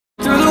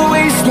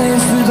playing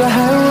through the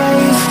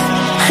highways,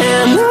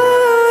 and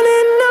on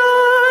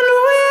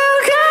we'll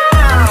go.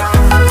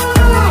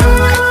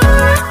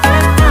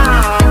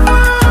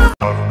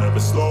 I don't ever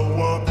slow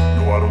up,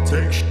 no I don't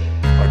take shit.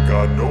 I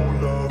got no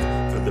love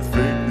for the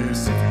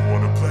fakeness. If you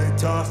wanna play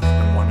tough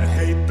and wanna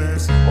hate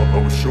this, I'll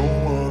always show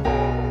up.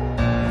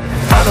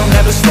 I don't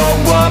ever slow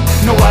up,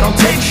 no I don't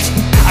take shit.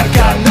 I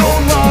got no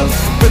love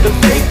for the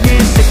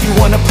fakeness. If you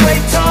wanna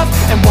play tough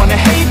and wanna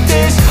hate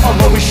this,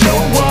 I'll always show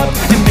up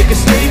and make a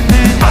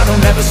statement. I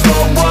don't ever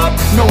slow up,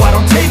 no I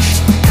don't take shit.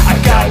 I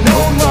got no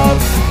love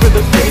for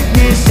the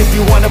fakeness. If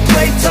you wanna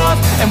play tough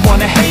and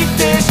wanna hate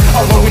this,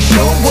 I'll always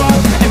show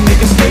up and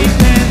make a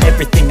statement.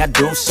 Everything I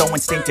do so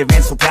instinctive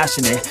and so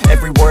passionate.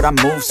 Every word I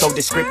move so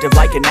descriptive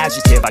like an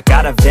adjective. I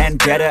got a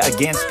vendetta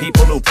against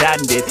people who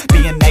patented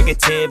being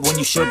negative when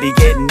you should be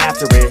getting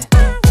after it.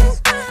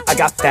 I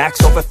got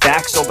facts over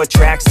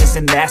tracks, this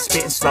and that.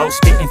 Spitting slow,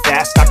 spitting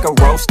fast, I could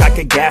roast, I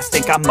could gas.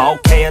 Think I'm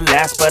okay at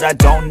last, but I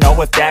don't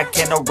know if that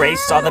can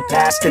erase all the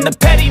past. And the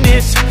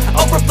pettiness,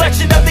 a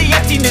reflection of the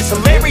emptiness.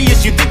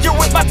 Hilarious, you think you're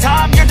worth my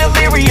time, you're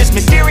delirious.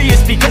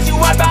 Mysterious, because you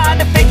hide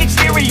behind a fake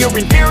exterior.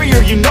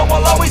 Inferior, you know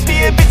I'll always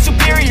be a bit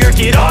superior.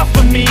 Get off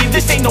of me,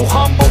 this ain't no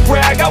humble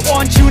brag. I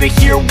want you to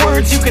hear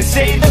words, you can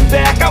say them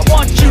back. I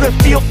want you to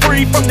feel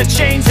free from the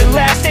chains that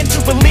last, and to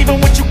believe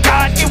in what you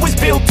got, it was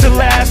built to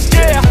last,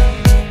 yeah.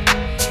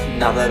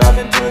 Now that I've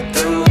been put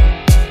through,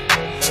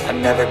 I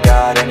never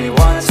got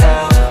anyone's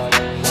help.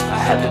 I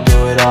had to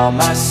do it all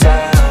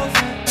myself.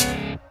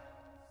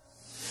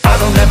 I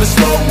don't ever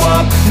slow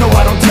up, no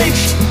I don't take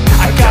shit.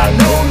 I got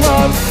no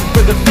love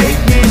for the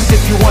fakeness.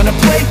 If you wanna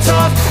play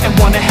tough and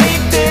wanna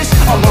hate this,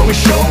 I'll always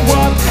show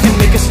up and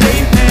make a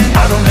statement.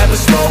 I don't ever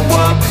slow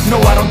up, no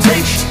I don't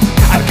take shit.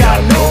 I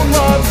got no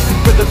love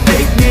for the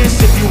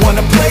fakeness. If you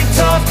wanna play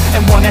tough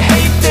and wanna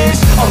hate this,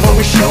 I'll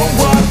always show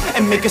up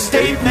and make a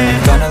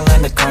statement. Gonna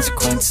learn the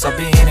consequence of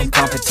being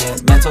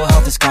incompetent. Mental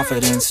health is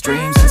confidence,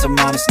 dreams and some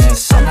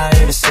honestness. I'm not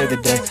here to save the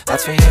day,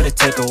 that's for you to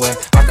take away.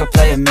 I could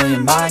play a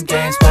million mind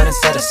games, but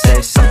instead I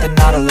say something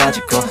not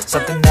illogical,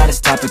 something that is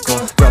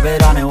topical. Rub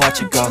it on and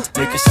watch it go,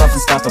 make yourself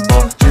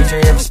unstoppable. Dreams are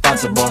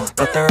irresponsible,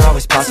 but they're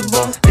always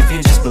possible. If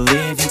you just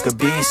believe, you could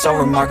be so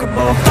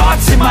remarkable.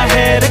 Thoughts in my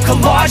head, a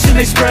collage and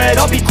they spread.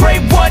 I'll be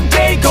great one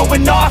day,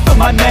 going off of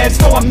my meds.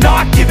 No, I'm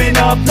not giving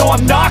up, no,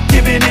 I'm not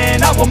giving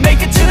in. I will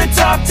make it to the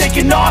top,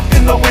 taking off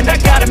in the wind. I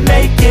gotta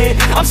make it,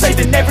 I'm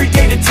saving every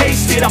day to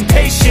taste it. I'm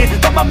patient,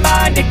 but my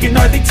mind, it can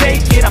hardly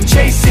take it. I'm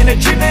chasing a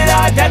dream that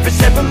I've had for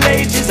several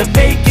ages. A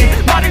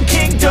vacant, modern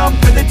kingdom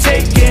for the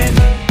taking.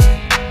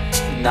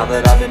 Now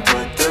that I've been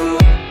put through,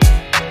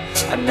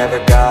 I never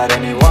got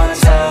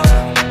anyone's help.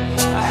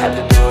 I had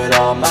to do it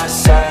all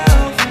myself.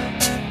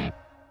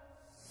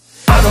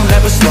 I don't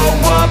ever slow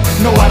up,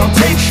 no I don't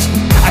take shit.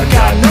 I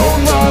got no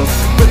love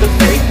for the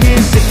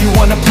fakeness. If you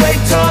wanna play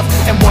tough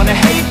and wanna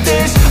hate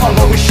this, I'll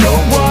always show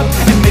up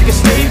and make a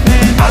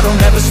statement. I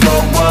don't ever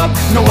slow up,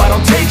 no I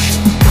don't take shit.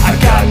 I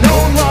got no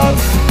love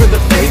for the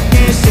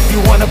fakeness. If you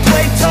wanna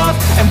play tough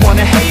and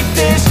wanna hate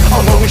this,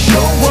 I'll always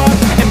show up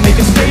and make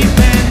a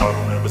statement. I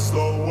don't ever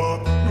slow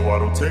up, no I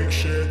don't take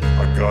shit.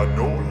 I got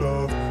no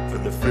love for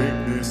the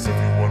fakeness. If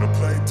you wanna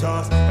play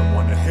tough and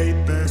wanna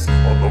hate this,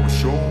 I'll always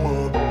show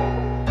up.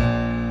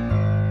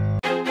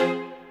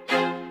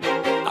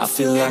 I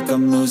feel like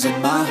I'm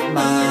losing my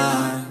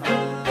mind.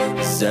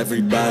 Is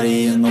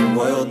everybody in the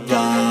world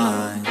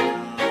blind?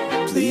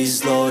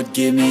 Please, Lord,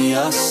 give me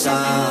a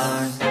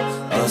sign,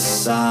 a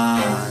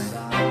sign.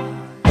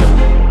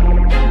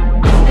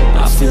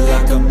 I feel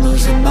like I'm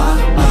losing my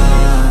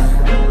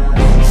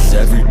mind. Is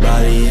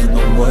everybody in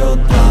the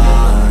world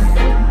blind?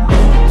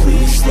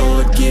 Please,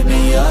 Lord, give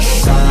me a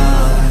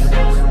sign,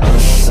 a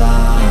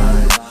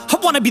sign. I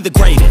wanna be the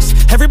greatest.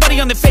 Everybody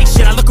on the fake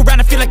shit. I look around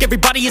and feel like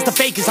everybody is the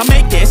fakest. I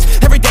make this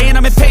every day and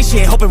I'm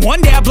impatient, hoping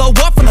one day I blow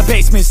up from the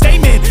basement.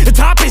 Statement, the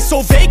top is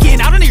so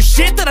vacant. I don't hear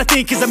shit that I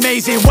think is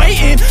amazing.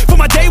 Waiting for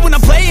my day when I'm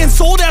playing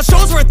sold out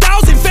shows for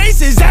 1,000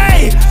 faces.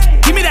 Hey,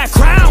 give me that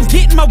crown,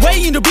 get in my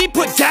way and to be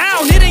put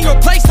down. It ain't your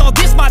place, all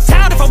this my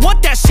town. If I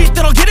want that shit,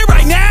 then I'll get it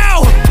right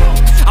now.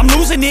 I'm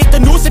losing it, the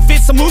noose it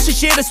fits. I'm losing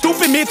shit, a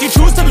stupid myth. You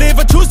choose to live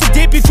or choose to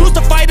dip. You choose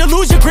to fight or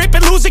lose your grip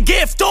and lose a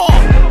gift.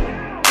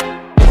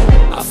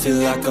 I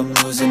feel like I'm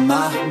losing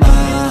my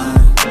mind.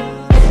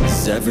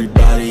 Is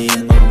everybody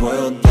in the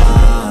world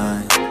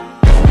blind?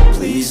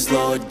 Please,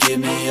 Lord, give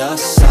me a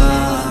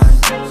sign,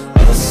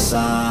 a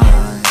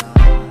sign.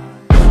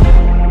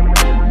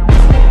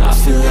 I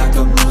feel like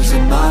I'm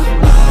losing my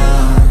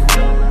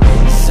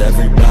mind. Is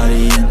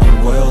everybody in the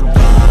world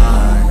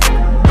blind?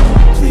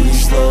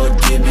 Please, Lord,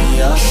 give me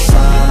a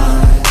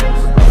sign,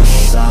 a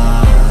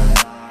sign.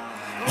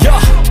 Yeah.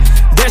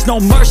 There's no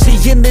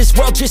mercy in this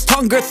world, just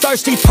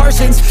hunger-thirsty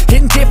persons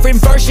in different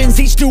versions.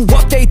 Each new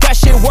update, that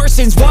shit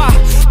worsens. Why?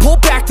 Pull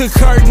back the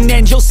curtain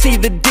and you'll see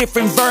the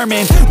different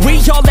vermin. We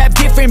all have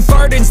different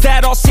burdens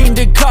that all seem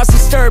to cause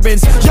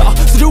disturbance. Yo,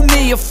 so do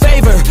me a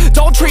favor,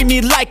 don't treat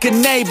me like a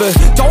neighbor.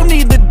 Don't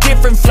need the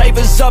different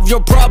flavors of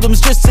your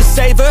problems just to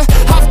savor.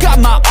 I've got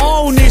my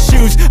own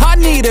issues, I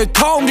need a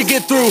comb to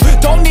get through.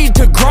 Don't need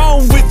to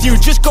groan with you,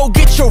 just go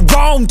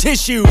bone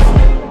tissue.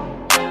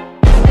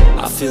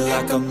 I feel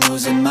like I'm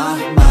losing my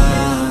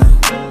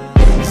mind.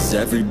 Is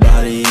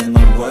everybody in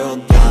the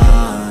world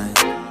blind?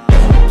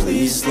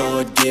 Please,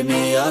 Lord, give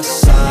me a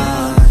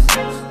sign,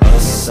 a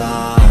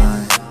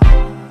sign.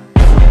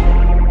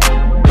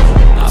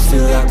 I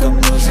feel like I'm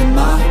losing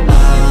my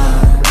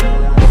mind.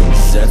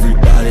 Is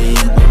everybody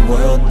in the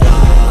world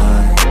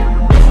blind?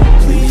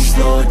 Please,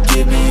 Lord,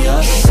 give me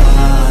a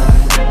sign,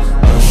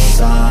 a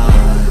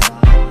sign.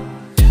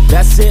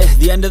 That's it,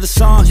 the end of the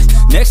song.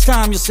 Next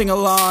time you'll sing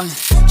along.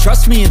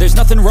 Trust me, there's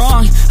nothing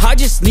wrong. I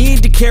just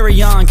need to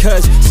carry on,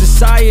 cause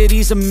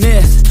society's a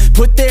myth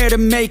put there to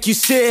make you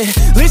sit.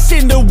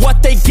 Listen to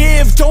what they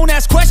give. Don't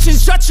ask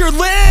questions, shut your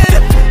lid.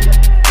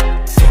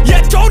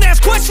 Yeah, don't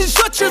ask questions,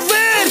 shut your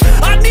lid.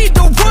 I need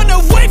to run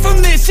away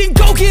from this and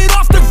go get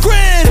off the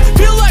grid.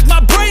 Feel like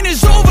my brain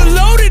is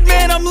overloaded,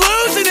 man, I'm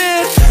losing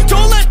it.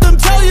 Don't let them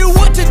tell you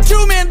what to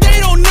do, man, they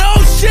don't know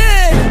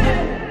shit.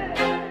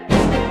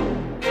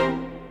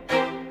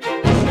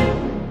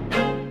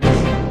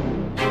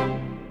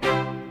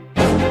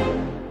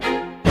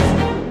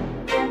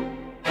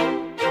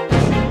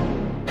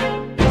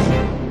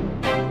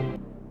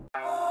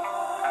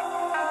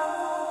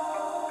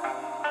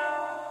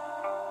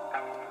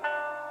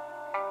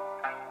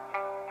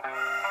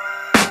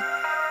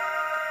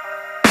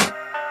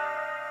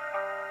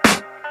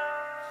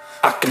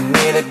 I can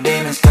hear the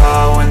demons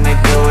call when they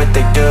do what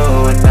they do.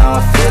 And now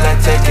I feel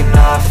like taking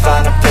off,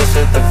 find a place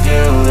with a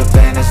view. The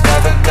pain is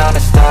never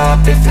gonna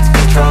stop if it's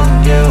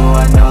controlling you.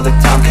 I know that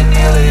time can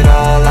heal it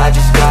all, I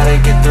just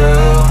gotta get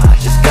through. I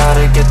just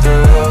gotta get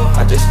through,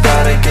 I just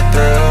gotta get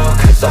through.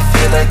 Cause I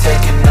feel like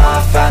taking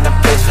off, find a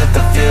place with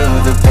a view.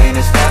 The pain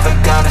is never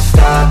gonna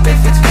stop if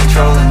it's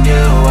controlling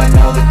you. I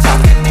know that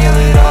time can heal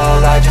it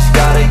all, I just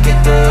gotta get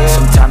through.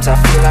 Sometimes I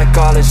feel like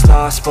all is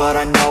lost, but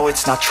I know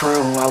it's not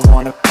true. I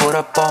wanna put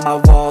up all my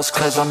walls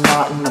cause I'm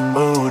not in the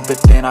mood, but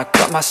then I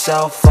cut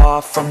myself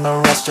off from the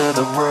rest of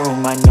the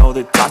room. I know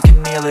that time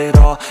can heal it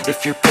all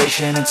if you're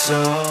patient and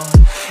soon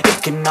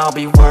it can all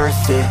be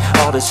worth it,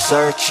 all the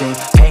searching.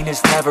 Pain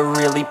is never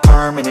really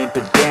permanent,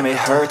 but damn it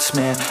hurts,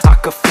 man. I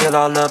could feel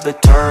all of the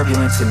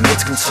turbulence and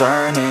it's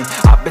concerning.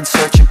 I've been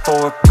searching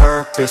for a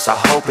purpose, I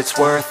hope it's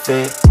worth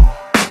it.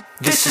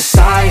 This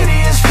society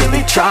is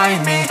really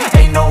trying me.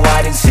 Ain't no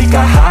hide and seek,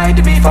 I hide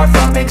to be far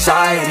from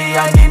anxiety.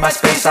 I need my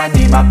space, I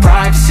need my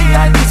privacy.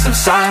 I need some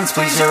silence,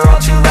 please, you're all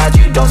too loud.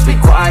 You don't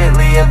speak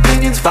quietly,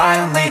 opinions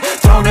violently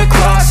thrown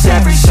across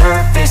every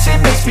surface.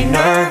 It makes me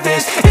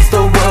nervous, it's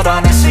the world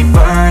honestly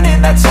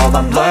burning. That's all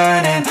I'm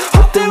learning,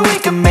 hope that we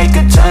can make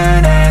a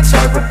turn and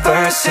start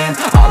reversing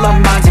all our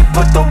minds and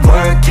put the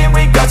work in.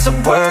 We got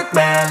some work,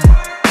 man.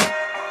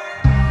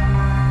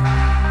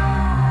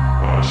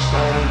 I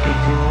started to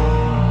do.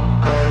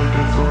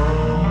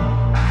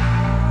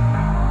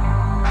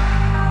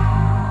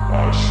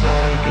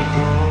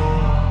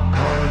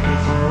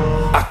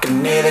 I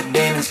can hear the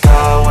demons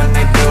call when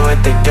they do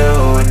what they do.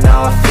 And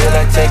now I feel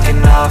like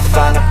taking off,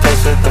 find a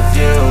place with a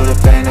view. The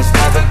pain is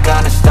never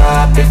gonna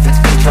stop if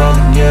it's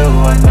controlling you.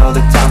 I know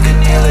that time can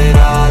heal it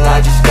all,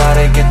 I just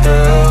gotta get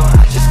through.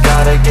 I just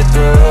gotta get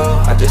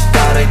through, I just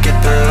gotta get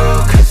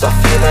through. Cause I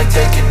feel like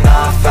taking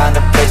off, find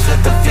a place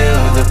with a view.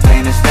 The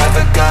pain is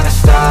never gonna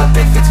stop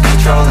if it's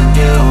controlling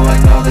you. I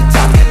know that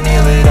time can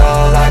heal it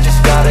all, I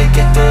just gotta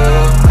get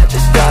through. I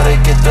just gotta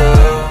get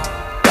through.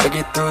 Gotta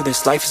get through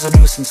this, life is a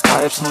nuisance,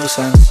 tie up some loose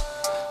ends.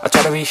 I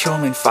try to be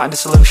human, find a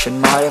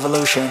solution, my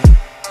evolution.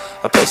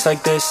 A place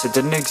like this, it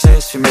didn't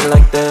exist, we made it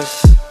like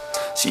this.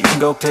 So you can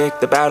go pick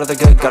the bad or the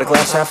good, got a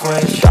glass half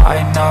wish.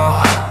 I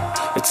know,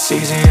 it's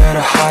easier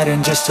to hide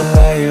than just to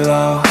lay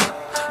low.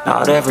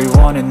 Not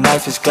everyone in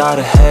life has got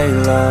a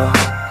halo.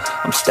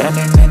 I'm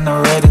standing in the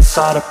red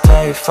inside a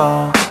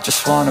payphone,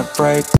 just wanna break